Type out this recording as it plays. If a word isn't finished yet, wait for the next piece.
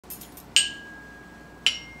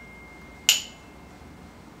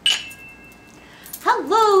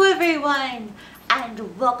Hello everyone,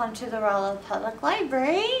 and welcome to the Rolla Public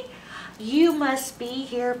Library. You must be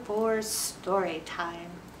here for story time.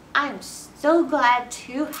 I'm so glad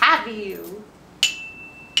to have you.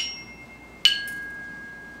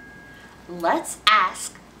 Let's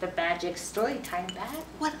ask the magic storytime bag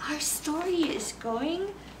what our story is going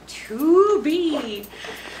to be.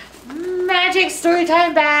 Magic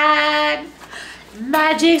storytime bag!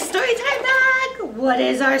 Magic storytime bag! What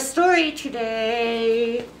is our story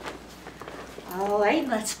today? Alright,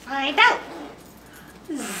 let's find out.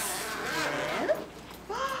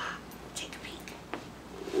 Take a peek.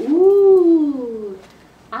 Ooh,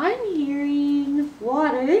 I'm hearing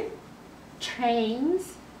water,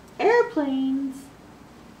 trains, airplanes,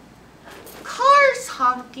 cars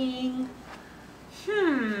honking.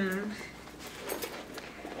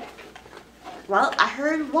 Well, I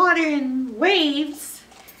heard water and waves,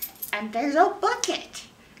 and there's a bucket.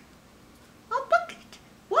 A bucket.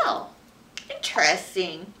 Well,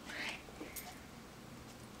 interesting.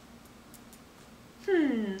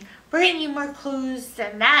 Were any more clues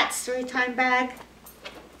than that storytime bag?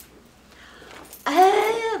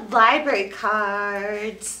 Library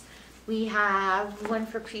cards. We have one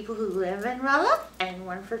for people who live in Rolla and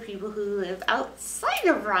one for people who live outside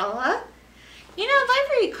of Rolla. You know,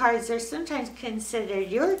 library cards are sometimes considered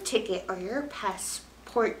your ticket or your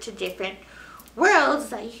passport to different worlds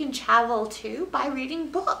that you can travel to by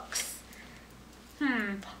reading books.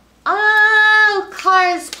 Oh,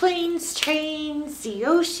 cars, planes, trains, the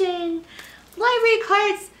ocean. Library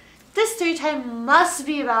cards. This story time must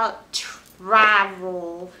be about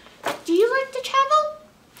travel. Do you like to travel?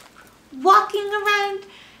 Walking around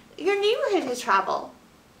your neighborhood is travel.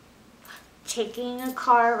 Taking a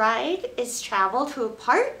car ride is travel to a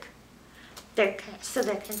park. So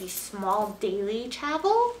there can be small daily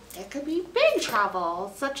travel. There could be big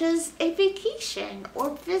travel, such as a vacation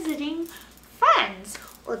or visiting friends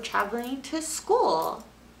or traveling to school.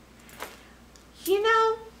 You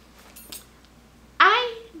know,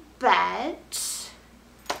 I bet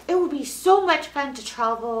it would be so much fun to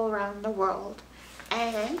travel around the world.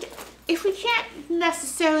 And if we can't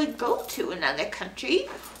necessarily go to another country,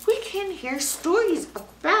 we can hear stories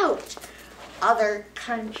about other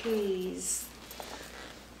countries.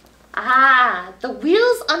 The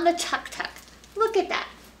wheels on the Tuk Tuk. Look at that.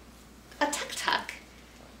 A Tuk Tuk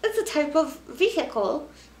is a type of vehicle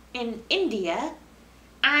in India,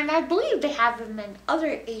 and I believe they have them in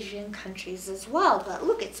other Asian countries as well. But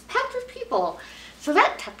look, it's packed with people. So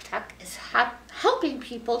that Tuk Tuk is helping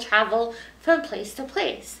people travel from place to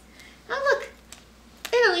place. Now look,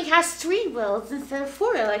 it only has 3 wheels instead of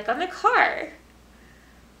 4 like on a car.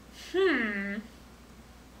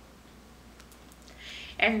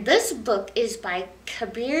 And this book is by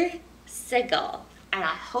Kabir Sehgal, and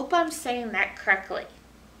I hope I'm saying that correctly.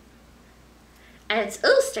 And it's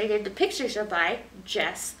illustrated, the pictures are by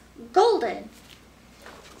Jess Golden.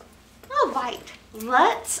 Alright,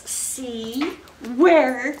 let's see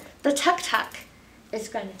where the Tuk Tuk is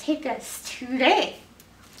going to take us today.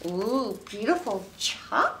 Ooh, beautiful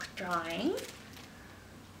chalk drawing.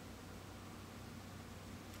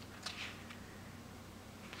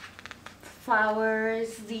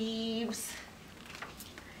 Flowers, leaves.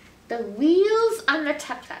 The wheels on the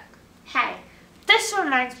Tuk Tuk. Hey, this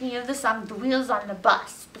reminds me of the song The Wheels on the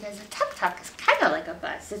Bus, because a Tuk Tuk is kind of like a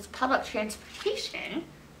bus. It's public transportation.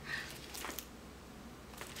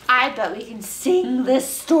 I bet we can sing this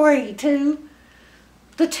story to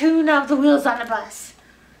the tune of The Wheels on the Bus.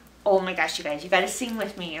 Oh my gosh, you guys, you gotta sing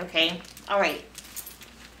with me, okay? Alright.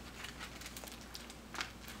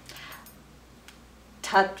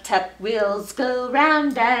 Tuk Tuk wheels go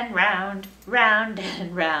round and round, round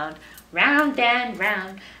and round, round and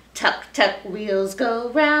round. Tuk Tuk wheels go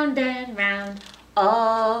round and round,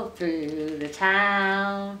 all through the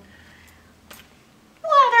town.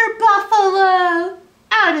 Water buffalo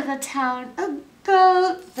out of the town. A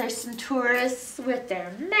goat. There's some tourists with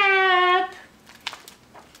their map.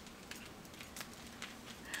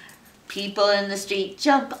 People in the street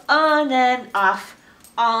jump on and off,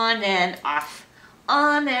 on and off,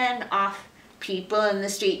 on and off. People in the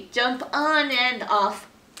street jump on and off,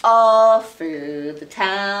 all through the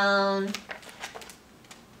town.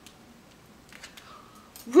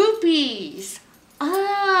 Rupees.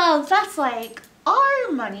 Oh, that's like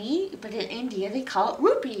our money, but in India they call it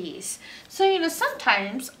rupees. So, you know,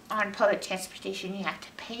 sometimes on public transportation you have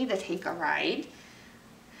to pay to take a ride.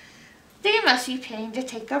 They must be paying to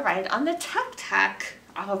take a ride on the Tuk Tuk.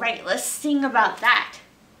 Alright, let's sing about that.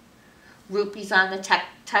 Rupees on the Tuk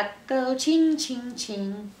Tuk go ching ching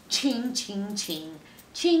ching, ching ching ching,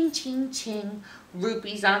 ching, ching, ching.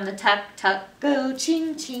 Rupees on the tuk tuk go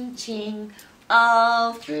ching, ching, ching,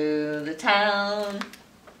 all through the town.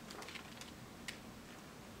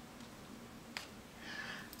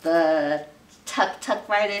 The tuk tuk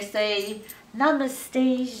riders say,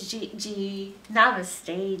 Namaste G,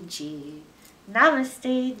 Namaste G,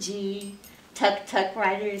 Namaste G. Tuk tuk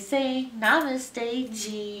riders say, Namaste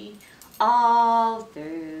G, all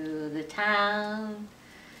through the town.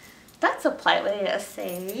 That's a polite way of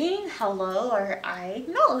saying hello or I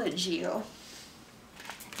acknowledge you.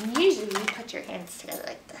 And usually you put your hands together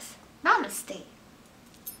like this. Namaste.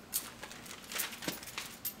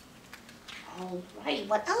 Alright,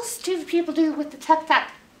 what else do people do with the tuk tuk?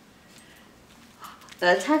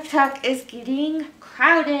 The tuk tuk is getting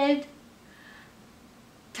crowded.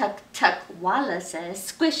 Tuk tuk walla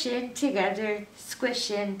says, squishin' together,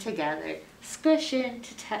 squishin' together, squishin'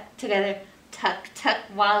 together. Tuk tuk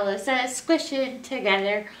walla says, squishin'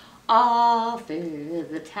 together, all through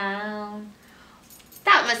the town.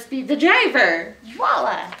 That must be the driver,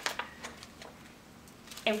 Walla.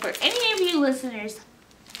 And for any of you listeners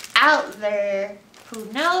out there who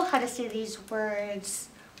know how to say these words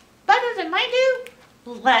better than I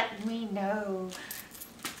do, let me know.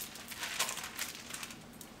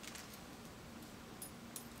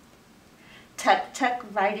 Tuk tuk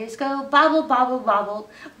riders go bobble bobble bobble,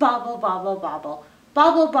 bobble bobble bobble,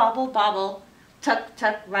 bobble bobble bobble. Tuk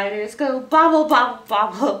tuk riders go bobble bobble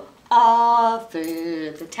bobble, all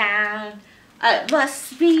through the town. It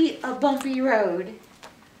must be a bumpy road.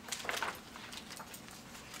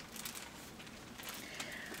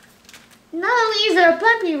 Not only is it a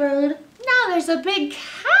bumpy road, now there's a big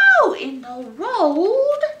cow in the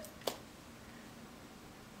road.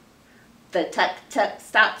 The tuk tuk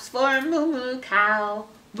stops for moo moo cow,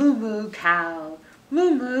 moo moo cow,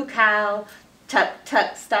 moo moo cow. Tuk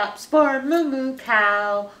tuk stops for moo moo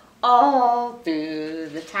cow, all through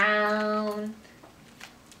the town.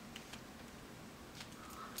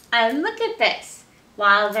 And look at this.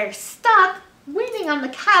 While they're stuck waiting on the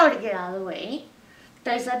cow to get out of the way,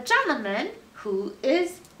 there's a gentleman who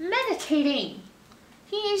is meditating.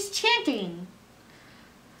 He is chanting.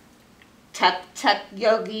 Tuk tuk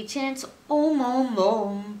yogi chants om om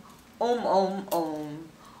om, om om om,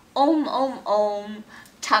 om om om.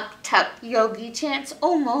 Tuk tuk yogi chants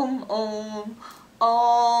om om om,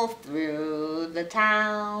 all through the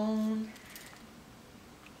town.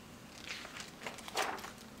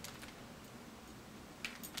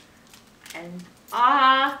 And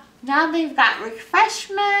now they've got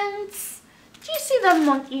refreshments. Do you see the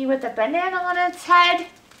monkey with the banana on its head?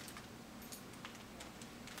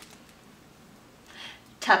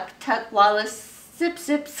 Tuk tuk wallace, sip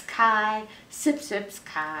sip sky, sip sip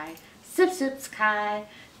sky, sip sip sky.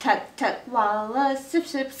 Tuk tuk wallace, sip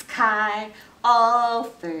sip sky, all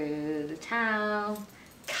through the town.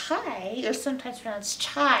 Kai, or sometimes pronounced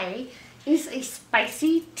chai, is a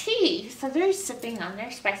spicy tea. So they're sipping on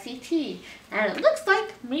their spicy tea. And it looks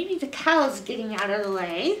like maybe the cow's getting out of the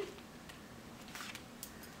way.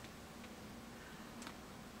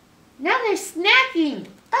 Now they're snacking.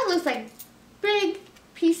 That looks like big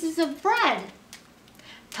pieces of bread.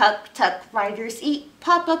 Tuk tuk riders eat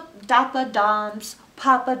papa dappa doms,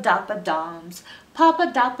 papa dappa doms,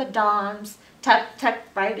 papa dappa doms. Tuk tuk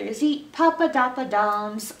riders eat papa dappa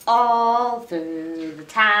doms, all through the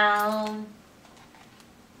town.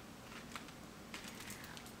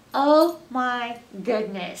 Oh my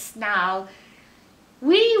goodness. Now,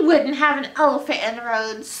 we wouldn't have an elephant in the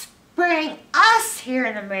road spraying us here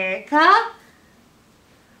in America.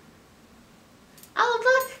 Oh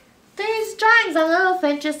look, there's drawings on the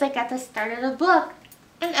elephant just like at the start of the book.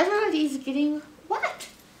 And everybody's getting wet.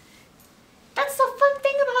 That's the fun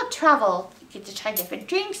thing about travel. You get to try different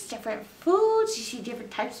drinks, different foods, you see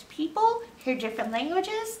different types of people, hear different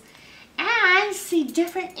languages, and see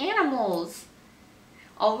different animals.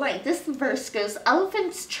 Alright, this verse goes,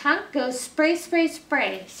 elephant's trunk goes spray, spray,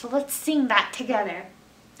 spray. So let's sing that together.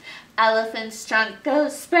 Elephant's trunk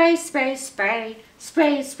goes spray, spray, spray,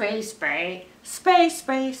 spray, spray, spray, spray,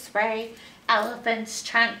 spray, spray. Elephant's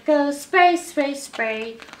trunk goes spray, spray,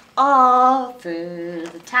 spray, all through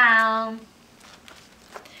the town.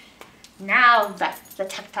 Now that the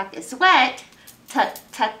tuk tuk is wet, tuk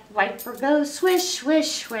tuk wiper goes swish,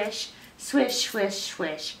 swish, swish, swish, swish,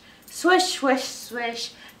 swish, swish, swish,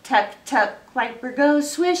 swish. Tuk tuk wiper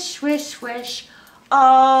goes swish, swish, swish,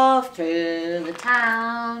 all through the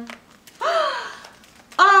town.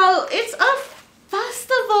 Oh, it's a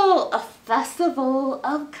festival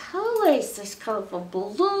of colors. There's colorful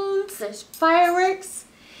balloons, there's fireworks,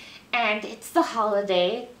 and it's the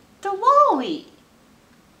holiday Diwali.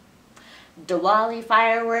 Diwali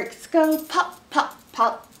fireworks go pop, pop,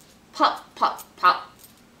 pop, pop, pop, pop,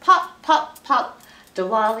 pop, pop, pop.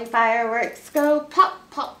 Diwali fireworks go pop,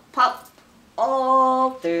 pop, pop,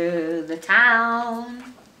 all through the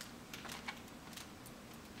town.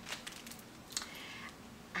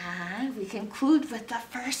 And we conclude with the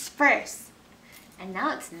first verse. And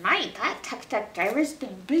now it's night. That tuk-tuk driver's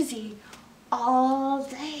been busy all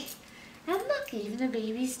day. And look, even the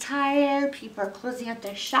baby's tired. People are closing up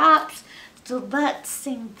their shops. So let's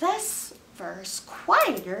sing this verse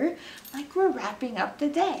quieter, like we're wrapping up the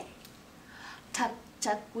day.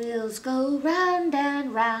 Tuk-tuk wheels go round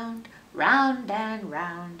and round, round and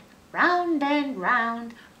round, round and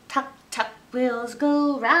round. Tuk-tuk wheels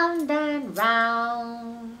go round and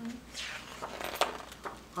round.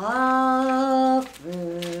 All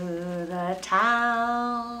through the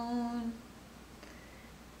town.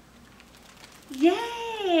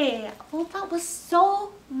 Yay! Well, that was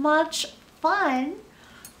so much fun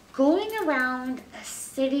going around a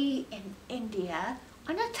city in India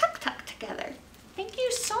on a tuk-tuk together. Thank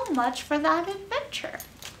you so much for that adventure.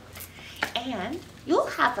 And you'll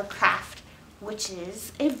have a craft, which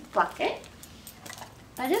is a bucket.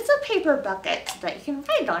 But it's a paper bucket so that you can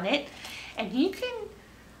write on it, and you can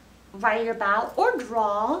write about or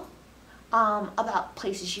draw about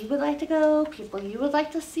places you would like to go, people you would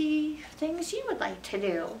like to see, things you would like to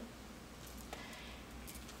do.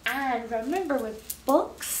 And remember, with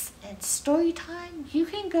books and story time, you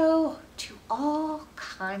can go to all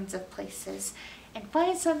kinds of places and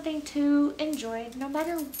find something to enjoy no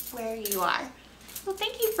matter where you are. So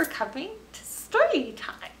thank you for coming to story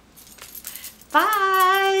time.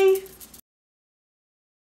 Bye!